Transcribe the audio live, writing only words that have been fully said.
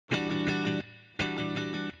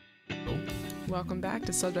Welcome back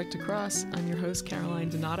to Subject to Cross. I'm your host, Caroline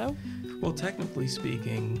Donato. Well, technically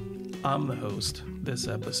speaking, I'm the host this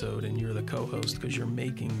episode, and you're the co-host because you're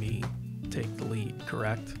making me take the lead,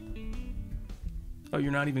 correct? Oh,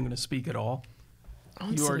 you're not even going to speak at all?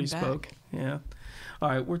 You already spoke? Yeah. All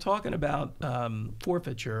right, we're talking about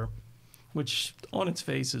forfeiture, which on its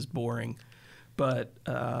face is boring, but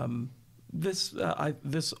this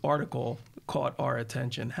article caught our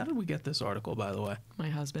attention. How did we get this article, by the way? My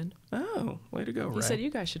husband. Oh, way to go, Ray. He said you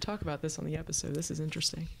guys should talk about this on the episode. This is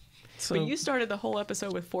interesting. So, but you started the whole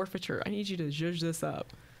episode with forfeiture. I need you to zhuzh this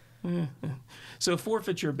up. So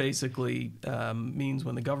forfeiture basically means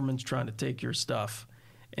when the government's trying to take your stuff,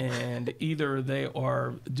 and either they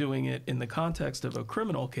are doing it in the context of a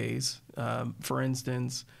criminal case. For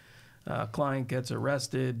instance, a client gets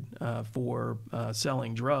arrested for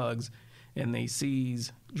selling drugs, and they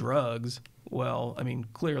seize drugs. Well, I mean,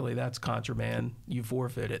 clearly that's contraband. You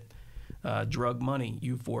forfeit it. Drug money,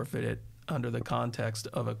 you forfeit it under the context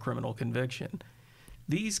of a criminal conviction.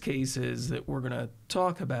 These cases that we're going to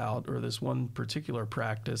talk about, or this one particular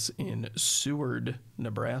practice in Seward,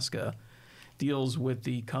 Nebraska, deals with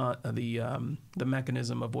the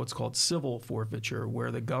mechanism of what's called civil forfeiture,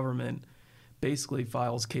 where the government basically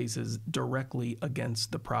files cases directly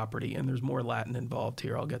against the property. And there's more Latin involved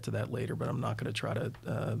here. I'll get to that later, but I'm not going to try to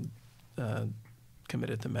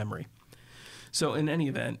commit it to memory. So in any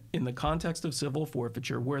event, in the context of civil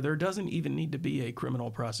forfeiture, where there doesn't even need to be a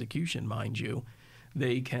criminal prosecution, mind you,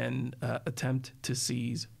 they can attempt to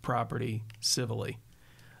seize property civilly.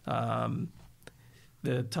 The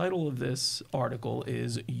title of this article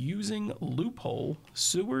is Using Loophole,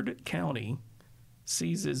 Seward County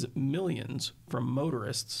Seizes Millions from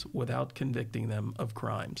Motorists Without Convicting Them of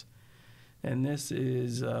Crimes. And this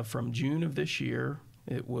is from June of this year.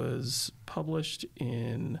 It was published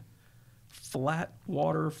in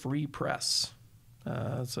Flatwater Free Press.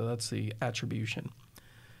 So that's the attribution.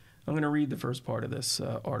 I'm going to read the first part of this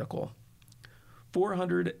article.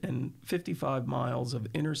 455 miles of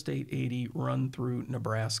Interstate 80 run through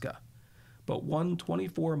Nebraska, but one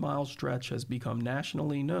 24-mile stretch has become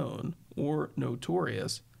nationally known or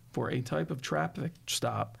notorious for a type of traffic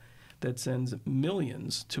stop that sends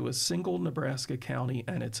millions to a single Nebraska county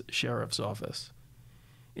and its sheriff's office.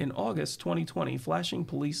 In August 2020, flashing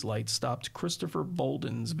police lights stopped Christopher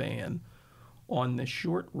Bolden's van on the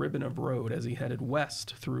short ribbon of road as he headed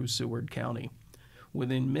west through Seward County.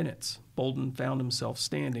 Within minutes, Bolden found himself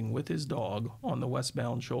standing with his dog on the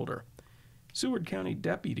westbound shoulder. Seward County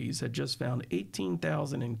deputies had just found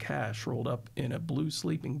 $18,000 in cash rolled up in a blue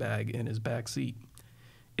sleeping bag in his back seat.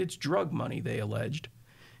 "It's drug money," they alleged.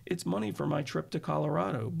 "It's money for my trip to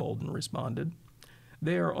Colorado," Bolden responded.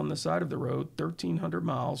 There, on the side of the road, 1,300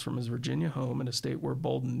 miles from his Virginia home in a state where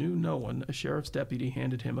Bolden knew no one, a sheriff's deputy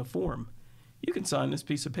handed him a form. "You can sign this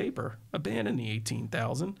piece of paper, abandon the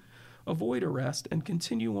 $18,000, avoid arrest, and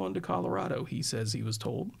continue on to Colorado," he says he was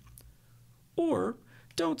told. "Or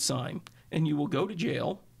don't sign, and you will go to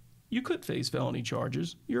jail. You could face felony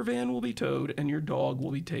charges. Your van will be towed, and your dog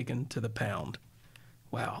will be taken to the pound."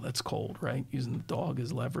 Wow, that's cold, right? Using the dog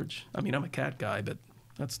as leverage. I mean, I'm a cat guy, but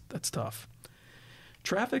that's tough.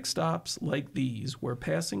 Traffic stops like these, where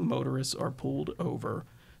passing motorists are pulled over,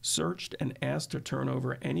 searched, and asked to turn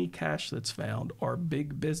over any cash that's found, are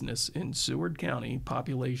big business in Seward County,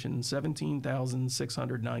 population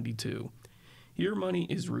 17,692. Here money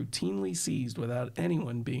is routinely seized without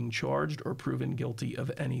anyone being charged or proven guilty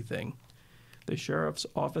of anything. The sheriff's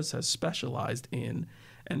office has specialized in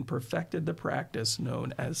and perfected the practice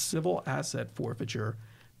known as civil asset forfeiture,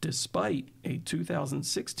 despite a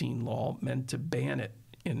 2016 law meant to ban it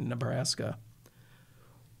in Nebraska.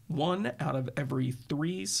 1 out of every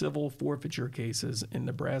 3 civil forfeiture cases in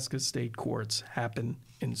Nebraska state courts happen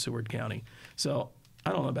in Seward County. So I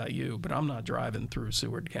don't know about you, but I'm not driving through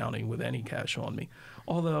Seward County with any cash on me.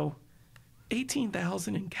 Although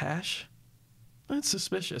 $18,000 in cash, that's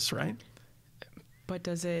suspicious, right? But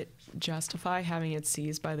does it justify having it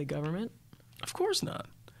seized by the government? Of course not.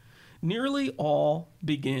 Nearly all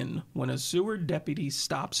begin when a Seward deputy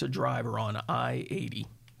stops a driver on I-80.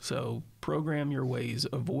 So program your ways,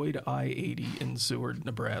 avoid I-80 in Seward,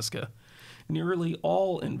 Nebraska. Nearly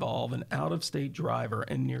all involve an out-of-state driver,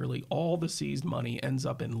 and nearly all the seized money ends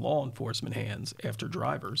up in law enforcement hands after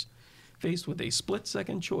drivers, faced with a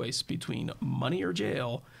split-second choice between money or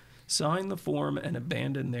jail, sign the form and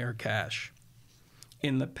abandon their cash.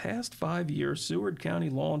 In the past 5 years, Seward County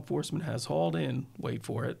law enforcement has hauled in, wait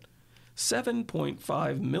for it,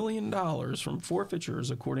 $7.5 million from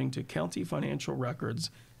forfeitures, according to county financial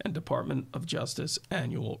records and Department of Justice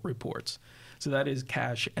annual reports. So that is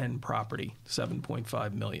cash and property,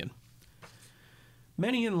 $7.5 million.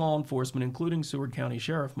 Many in law enforcement, including Seward County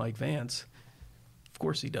Sheriff Mike Vance, of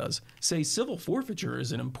course he does, say civil forfeiture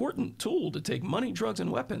is an important tool to take money, drugs,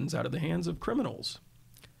 and weapons out of the hands of criminals.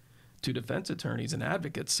 To defense attorneys and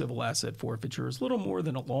advocates, civil asset forfeiture is little more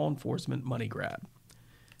than a law enforcement money grab.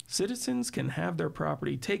 Citizens can have their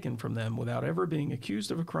property taken from them without ever being accused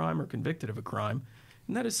of a crime or convicted of a crime,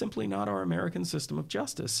 and that is simply not our American system of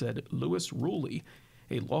justice, said Louis Ruley,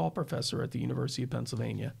 a law professor at the University of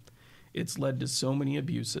Pennsylvania. It's led to so many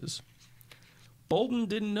abuses. Bolden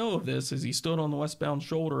didn't know of this as he stood on the westbound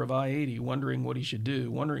shoulder of I-80 wondering what he should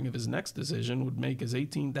do, wondering if his next decision would make his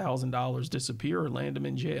 $18,000 disappear or land him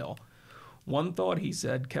in jail. One thought, he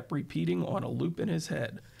said, kept repeating on a loop in his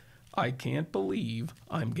head. I can't believe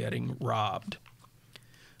I'm getting robbed.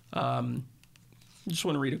 I just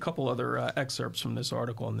want to read a couple other excerpts from this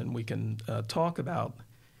article, and then we can talk about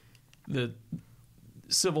the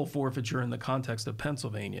civil forfeiture in the context of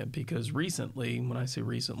Pennsylvania, because recently, when I say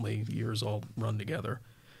recently, years all run together,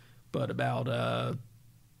 but about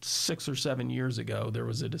 6 or 7 years ago, there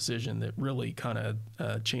was a decision that really kind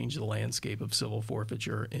of changed the landscape of civil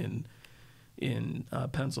forfeiture in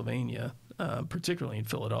Pennsylvania, particularly in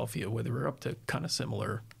Philadelphia, where they were up to kind of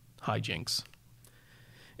similar hijinks.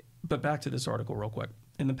 But back to this article real quick.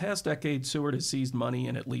 In the past decade, Seward has seized money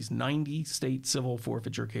in at least 90 state civil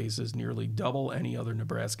forfeiture cases, nearly double any other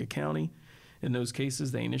Nebraska county. In those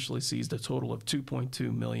cases, they initially seized a total of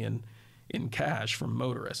 $2.2 million in cash from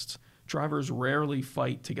motorists. Drivers rarely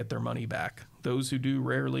fight to get their money back. Those who do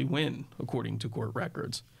rarely win, according to court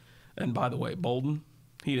records. And by the way, Bolden,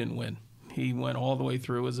 he didn't win. He went all the way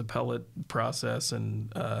through his appellate process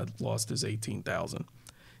and lost his $18,000.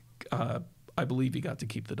 I believe he got to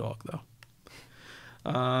keep the dog, though.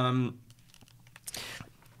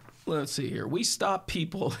 Let's see here. We stop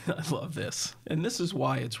people. I love this. And this is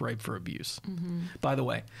why it's ripe for abuse. Mm-hmm. By the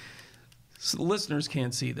way, so the listeners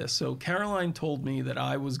can't see this. So Caroline told me that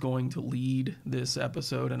I was going to lead this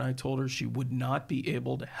episode, and I told her she would not be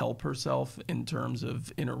able to help herself in terms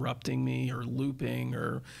of interrupting me or looping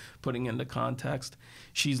or putting into context.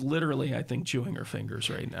 She's literally, I think, chewing her fingers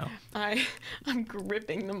right now. I'm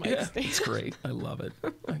gripping the mic stand. It's great. I love it.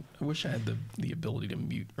 I wish I had the ability to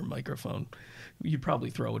mute her microphone. You'd probably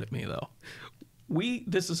throw it at me, though.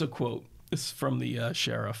 This is a quote. This is from the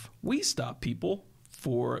sheriff. We stop people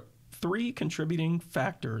for 3 contributing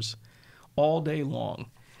factors all day long,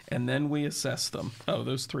 and then we assess them. Oh,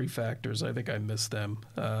 those 3 factors, I think I missed them.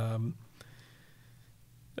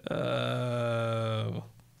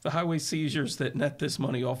 The highway seizures that net this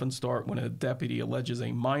money often start when a deputy alleges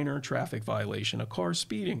a minor traffic violation, a car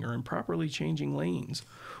speeding or improperly changing lanes,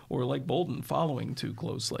 or like Bolden, following too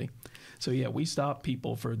closely. So yeah, we stop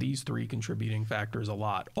people for these 3 contributing factors a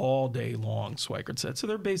lot, all day long, Swikert said. So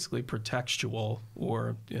they're basically pretextual,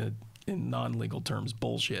 or in non-legal terms,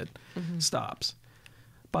 bullshit stops.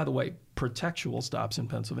 By the way, pretextual stops in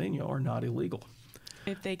Pennsylvania are not illegal.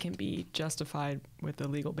 If they can be justified with a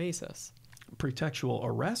legal basis. Pretextual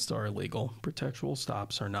arrests are illegal. Pretextual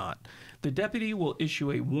stops are not. The deputy will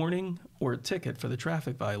issue a warning or a ticket for the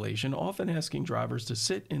traffic violation, often asking drivers to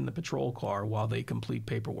sit in the patrol car while they complete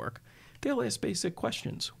paperwork. They'll ask basic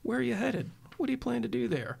questions. Where are you headed? What do you plan to do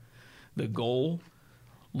there? The goal,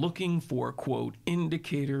 looking for, quote,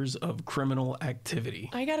 indicators of criminal activity.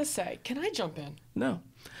 I gotta say, can I jump in? No.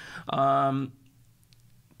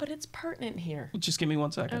 But it's pertinent here. Just give me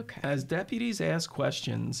 1 second. Okay. As deputies ask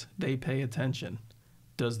questions, they pay attention.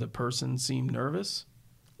 Does the person seem nervous?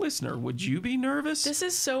 Listener, would you be nervous? This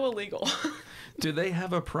is so illegal. Do they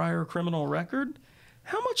have a prior criminal record?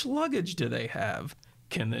 How much luggage do they have?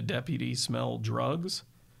 Can the deputy smell drugs?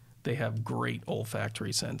 They have great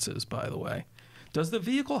olfactory senses, by the way. Does the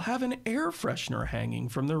vehicle have an air freshener hanging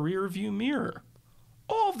from the rear view mirror?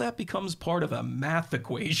 All of that becomes part of a math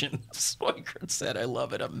equation. Swikert said, I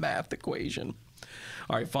love it, a math equation.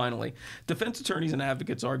 All right, finally, defense attorneys and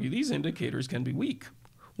advocates argue these indicators can be weak.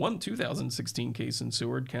 One 2016 case in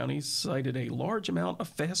Seward County cited a large amount of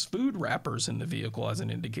fast food wrappers in the vehicle as an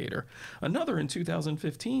indicator. Another in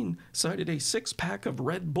 2015 cited a 6-pack of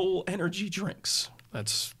Red Bull energy drinks.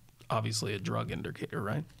 That's obviously a drug indicator,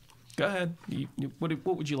 right? Go ahead. What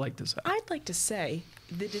would you like to say? I'd like to say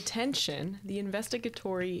the detention, the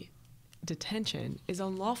investigatory detention, is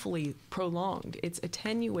unlawfully prolonged. It's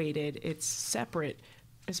attenuated. It's separate,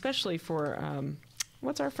 especially for,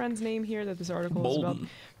 what's our friend's name here that this article is about?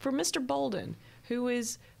 For Mr. Bolden, who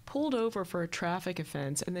is pulled over for a traffic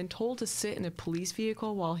offense and then told to sit in a police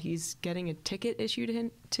vehicle while he's getting a ticket issued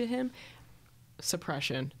to him.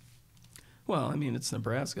 Suppression. Well, I mean, it's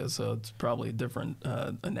Nebraska, so it's probably a different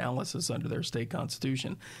analysis under their state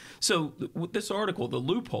constitution. So with this article, the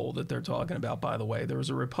loophole that they're talking about, by the way, there was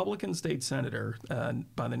a Republican state senator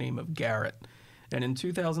by the name of Garrett. And in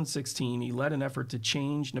 2016, he led an effort to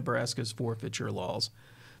change Nebraska's forfeiture laws.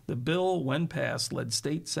 The bill, when passed, led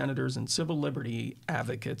state senators and civil liberty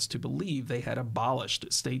advocates to believe they had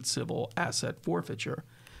abolished state civil asset forfeiture.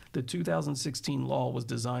 The 2016 law was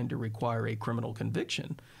designed to require a criminal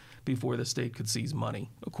conviction before the state could seize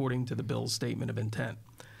money, according to the bill's statement of intent.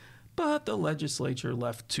 But the legislature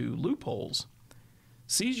left two loopholes.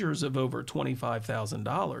 Seizures of over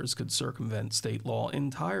 $25,000 could circumvent state law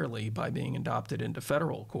entirely by being adopted into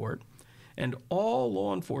federal court, and all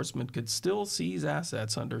law enforcement could still seize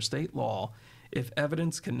assets under state law if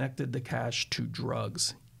evidence connected the cash to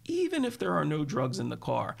drugs, even if there are no drugs in the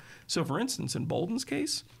car. So, for instance, in Bolden's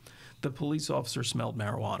case, the police officer smelled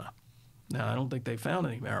marijuana. Now, I don't think they found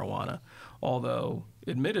any marijuana, although,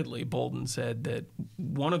 admittedly, Bolden said that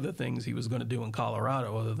one of the things he was going to do in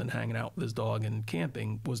Colorado, other than hanging out with his dog and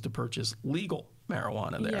camping, was to purchase legal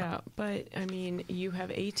marijuana there. Yeah, but, I mean, you have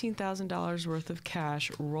 $18,000 worth of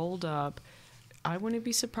cash rolled up. I wouldn't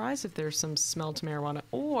be surprised if there's some smell to marijuana.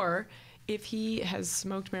 Or if he has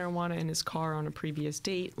smoked marijuana in his car on a previous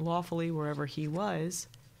date, lawfully, wherever he was,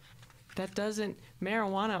 that doesn't,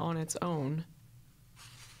 marijuana on its own,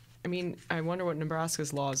 I mean, I wonder what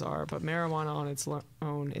Nebraska's laws are, but marijuana on its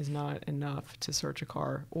own is not enough to search a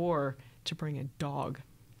car or to bring a dog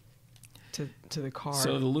to the car.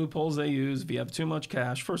 So the loopholes they use, if you have too much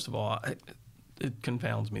cash, first of all, it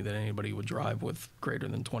confounds me that anybody would drive with greater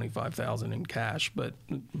than $25,000 in cash, but,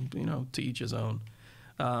 you know, to each his own.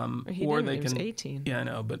 He or didn't, they he was can, 18. Yeah, I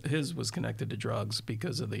know, but his was connected to drugs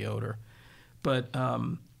because of the odor. But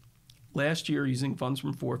last year, using funds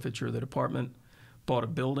from forfeiture, the department bought a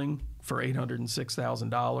building for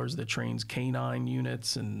 $806,000 that trains canine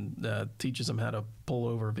units and teaches them how to pull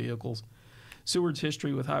over vehicles. Seward's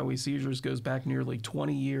history with highway seizures goes back nearly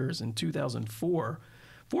 20 years. In 2004,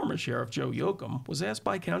 former Sheriff Joe Yoakum was asked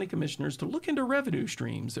by county commissioners to look into revenue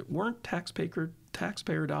streams that weren't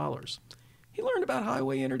taxpayer dollars. He learned about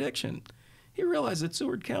highway interdiction. He realized that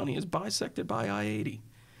Seward County is bisected by I-80.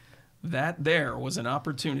 That there was an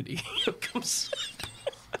opportunity.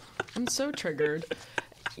 I'm so triggered.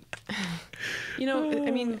 You know, I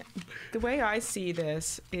mean, the way I see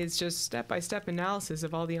this is just step-by-step analysis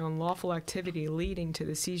of all the unlawful activity leading to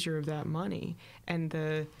the seizure of that money. And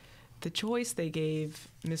the choice they gave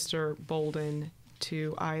Mr. Bolden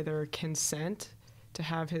to either consent to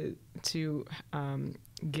have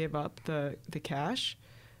give up the cash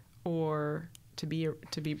or to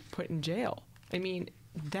be put in jail. I mean,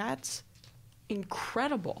 that's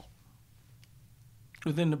incredible.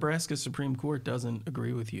 Well, then Nebraska Supreme Court doesn't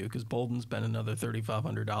agree with you because Bolden spent another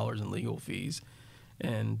 $3,500 in legal fees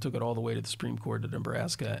and took it all the way to the Supreme Court of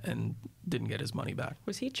Nebraska and didn't get his money back.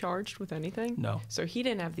 Was he charged with anything? No. So he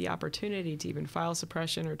didn't have the opportunity to even file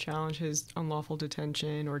suppression or challenge his unlawful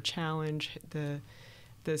detention or challenge the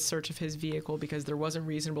search of his vehicle because there wasn't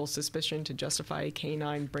reasonable suspicion to justify a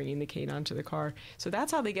canine bringing the canine to the car. So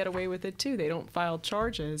that's how they get away with it, too. They don't file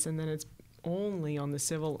charges, and then it's only on the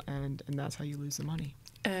civil end, and that's how you lose the money.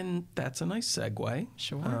 And that's a nice segue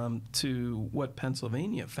to what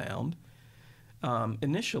Pennsylvania found.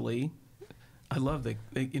 Initially, I love that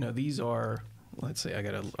these are. Let's see, I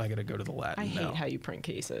gotta go to the Latin. I hate now. how you print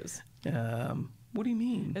cases. What do you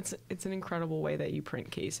mean? It's an incredible way that you print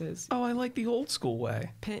cases. Oh, I like the old school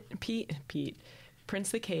way. Pete prints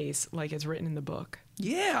the case like it's written in the book.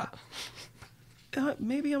 Yeah.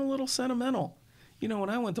 Maybe I'm a little sentimental. You know,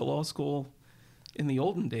 when I went to law school in the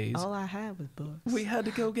olden days, all I had was books. We had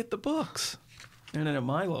to go get the books. And then at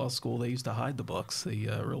my law school, they used to hide the books, the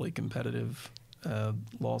really competitive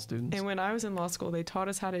law students. And when I was in law school, they taught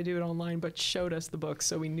us how to do it online, but showed us the books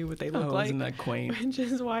so we knew what they looked like. Isn't that quaint? Which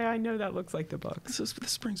is why I know that looks like the books.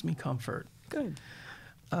 This brings me comfort. Good.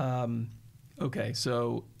 Okay,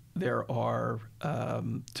 so there are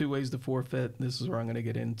two ways to forfeit. This is where I'm going to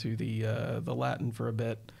get into the Latin for a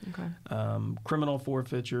bit. Okay. Criminal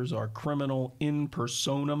forfeitures are criminal in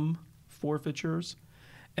personam forfeitures,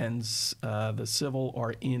 and the civil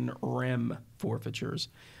are in rem forfeitures.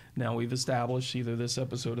 Now, we've established either this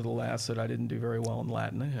episode or the last that I didn't do very well in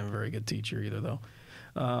Latin. I didn't have a very good teacher either, though.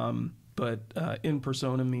 But in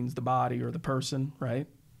personam means the body or the person, right?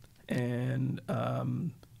 And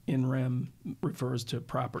in rem refers to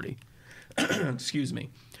property. Excuse me.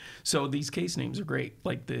 So these case names are great.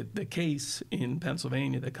 Like the case in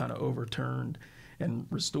Pennsylvania that kind of overturned and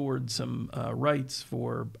restored some rights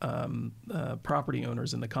for property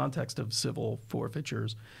owners in the context of civil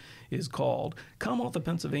forfeitures is called Commonwealth of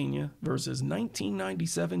Pennsylvania versus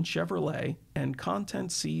 1997 Chevrolet and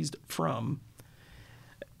contents seized from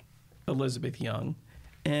Elizabeth Young,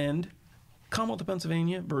 and Commonwealth of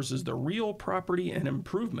Pennsylvania versus the real property and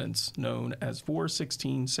improvements known as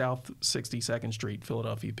 416 South 62nd Street,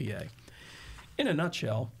 Philadelphia, PA. In a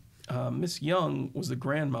nutshell, Miss Young was the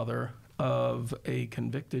grandmother of a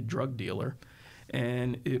convicted drug dealer,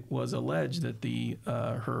 and it was alleged that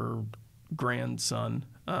her grandson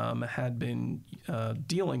had been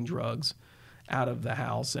dealing drugs out of the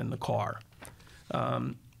house and the car.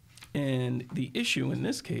 And the issue in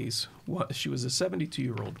this case was she was a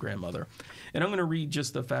 72-year-old grandmother. And I'm going to read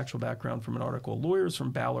just the factual background from an article. Lawyers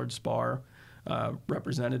from Ballard Spahr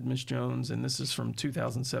represented Ms. Jones, and this is from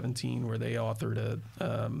 2017, where they authored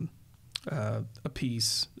a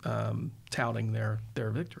piece touting their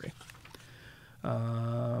victory.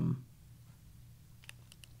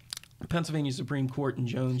 Pennsylvania Supreme Court in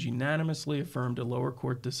Jones unanimously affirmed a lower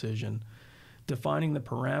court decision defining the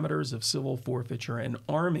parameters of civil forfeiture and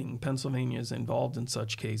arming Pennsylvanians involved in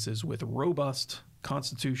such cases with robust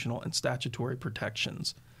constitutional and statutory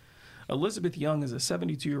protections. Elizabeth Young is a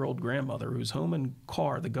 72-year-old grandmother whose home and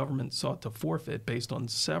car the government sought to forfeit based on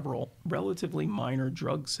several relatively minor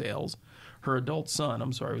drug sales her adult son,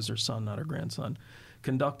 I'm sorry, it was her son, not her grandson,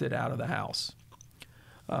 conducted out of the house.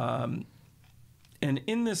 And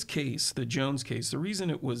in this case, the Jones case, the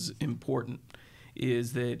reason it was important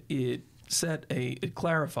is that it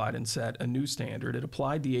clarified and set a new standard. It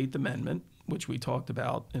applied the Eighth Amendment, which we talked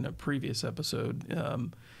about in a previous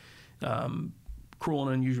episode. Cruel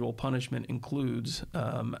and unusual punishment includes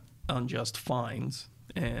unjust fines,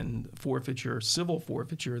 and forfeiture, civil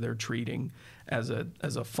forfeiture, they're treating as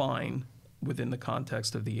a fine within the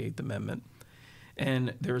context of the Eighth Amendment.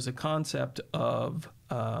 And there's a concept of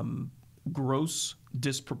gross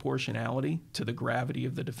disproportionality to the gravity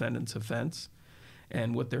of the defendant's offense.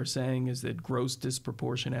 And what they're saying is that gross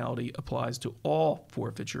disproportionality applies to all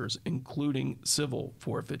forfeitures, including civil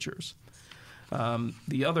forfeitures.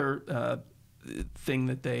 The other thing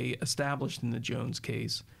that they established in the Jones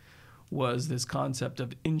case was this concept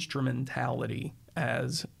of instrumentality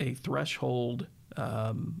as a threshold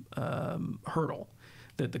hurdle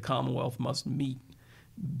that the Commonwealth must meet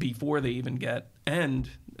before they even and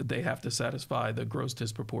they have to satisfy the gross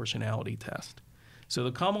disproportionality test. So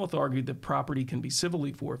the Commonwealth argued that property can be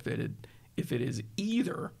civilly forfeited if it is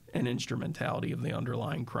either an instrumentality of the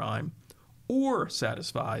underlying crime or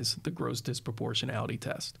satisfies the gross disproportionality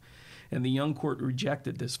test. And the Young court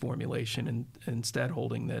rejected this formulation, and instead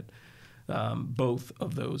holding that both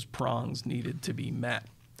of those prongs needed to be met.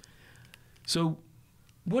 So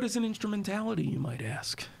what is an instrumentality, you might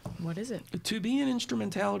ask? What is it? To be an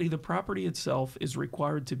instrumentality, the property itself is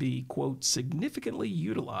required to be, quote, significantly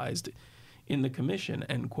utilized in the commission,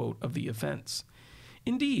 end quote, of the offense.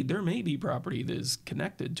 Indeed, there may be property that is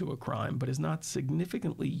connected to a crime but is not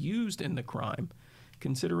significantly used in the crime.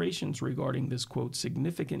 Considerations regarding this, quote,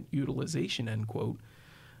 significant utilization, end quote,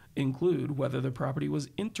 include whether the property was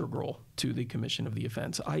integral to the commission of the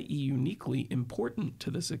offense, i.e. uniquely important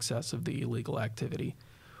to the success of the illegal activity,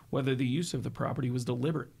 whether the use of the property was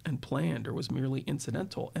deliberate and planned or was merely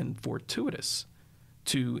incidental and fortuitous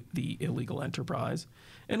to the illegal enterprise,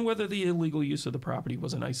 and whether the illegal use of the property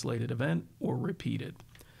was an isolated event or repeated,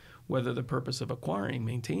 whether the purpose of acquiring,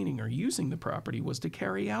 maintaining, or using the property was to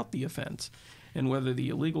carry out the offense, and whether the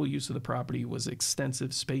illegal use of the property was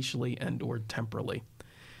extensive spatially and or temporally.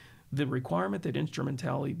 The requirement that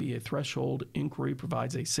instrumentality be a threshold inquiry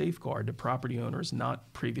provides a safeguard to property owners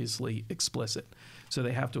not previously explicit. So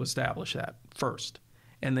they have to establish that first.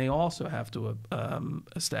 And they also have to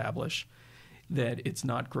establish that it's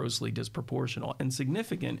not grossly disproportional. And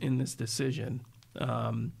significant in this decision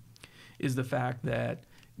is the fact that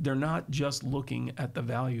they're not just looking at the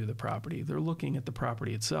value of the property, they're looking at the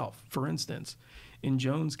property itself. For instance, in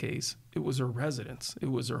Jones' case, it was her residence, it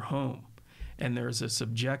was her home. And there's a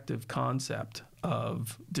subjective concept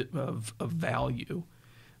of value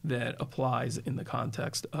that applies in the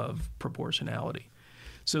context of proportionality.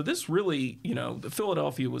 So this really,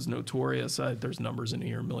 Philadelphia was notorious. There's numbers in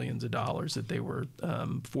here, millions of dollars that they were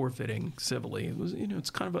forfeiting civilly. It was,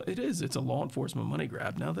 it's a law enforcement money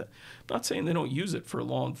grab. Now, I'm not saying they don't use it for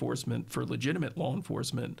legitimate law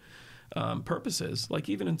enforcement purposes. Like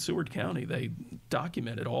even in Seward County, they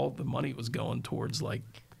documented all the money was going towards like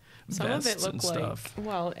some of it looked stuff.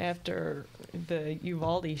 Like, after the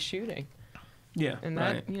Uvalde shooting. Yeah, and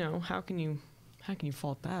that, right. How can you how can you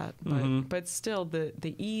fault that? But still,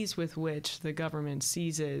 the ease with which the government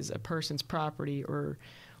seizes a person's property or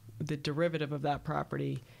the derivative of that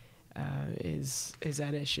property is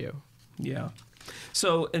at issue. Yeah.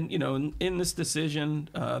 So, and in this decision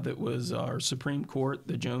that was our Supreme Court,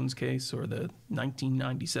 the Jones case or the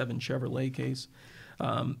 1997 Chevrolet case,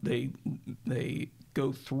 they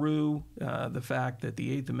go through the fact that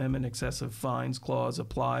the Eighth Amendment excessive fines clause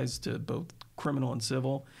applies to both criminal and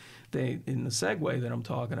civil. In the segue that I'm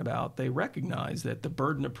talking about, they recognize that the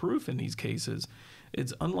burden of proof in these cases,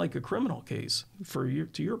 it's unlike a criminal case.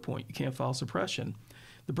 To your point, you can't file suppression.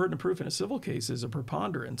 The burden of proof in a civil case is a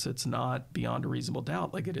preponderance. It's not beyond a reasonable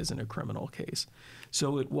doubt like it is in a criminal case.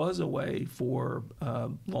 So it was a way for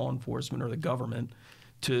law enforcement or the government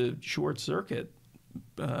to short-circuit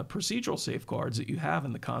procedural safeguards that you have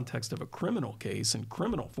in the context of a criminal case and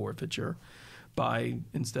criminal forfeiture by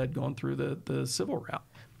instead going through the civil route.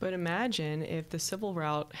 But imagine if the civil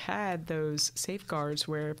route had those safeguards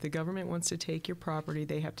where if the government wants to take your property,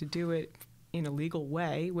 they have to do it in a legal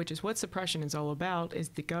way, which is what suppression is all about, is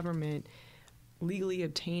the government legally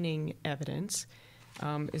obtaining evidence,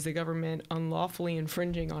 is the government unlawfully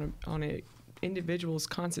infringing on an individual's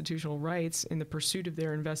constitutional rights in the pursuit of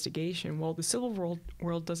their investigation. Well, the civil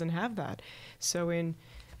world doesn't have that. So in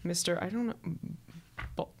Mr. I don't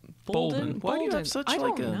know, Bolden. Why do you have such I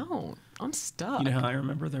don't know. I'm stuck. You know how I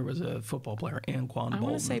remember there was a football player, Anquan Bolden. I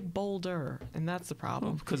want to say Boulder, and that's the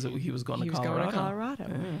problem. Because he was going to Colorado. Colorado.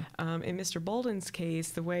 Going to Colorado. Yeah. In Mr. Bolden's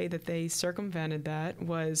case, the way that they circumvented that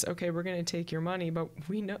was, okay, we're going to take your money, but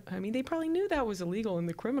we know, they probably knew that was illegal in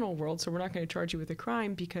the criminal world, so we're not going to charge you with a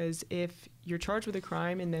crime, because if you're charged with a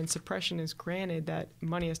crime and then suppression is granted, that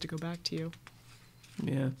money has to go back to you.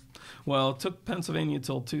 Yeah. Well, it took Pennsylvania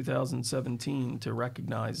till 2017 to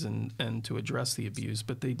recognize and to address the abuse,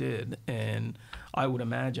 but they did. And I would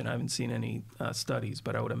imagine, I haven't seen any studies,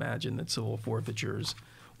 but I would imagine that civil forfeitures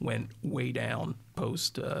went way down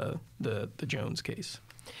post the Jones case.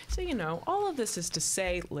 So, all of this is to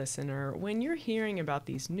say, listener, when you're hearing about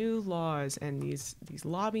these new laws and these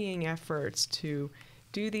lobbying efforts to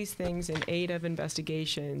do these things in aid of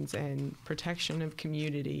investigations and protection of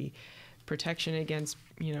community, protection against,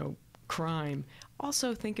 crime,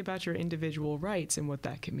 also think about your individual rights and what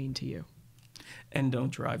that could mean to you. And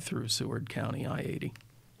don't drive through Seward County I-80.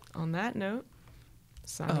 On that note,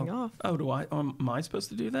 signing off. Oh, do I? Am I supposed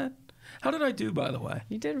to do that? How did I do, by the way?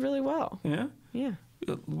 You did really well. Yeah? Yeah.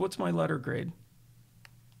 What's my letter grade?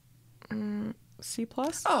 C+.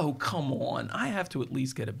 Oh, come on. I have to at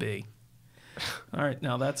least get a B. All right.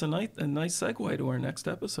 Now, that's a nice segue to our next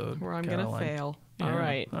episode. Where I'm going to fail. Yeah. All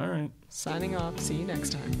right. All right. Signing off. See you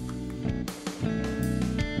next time.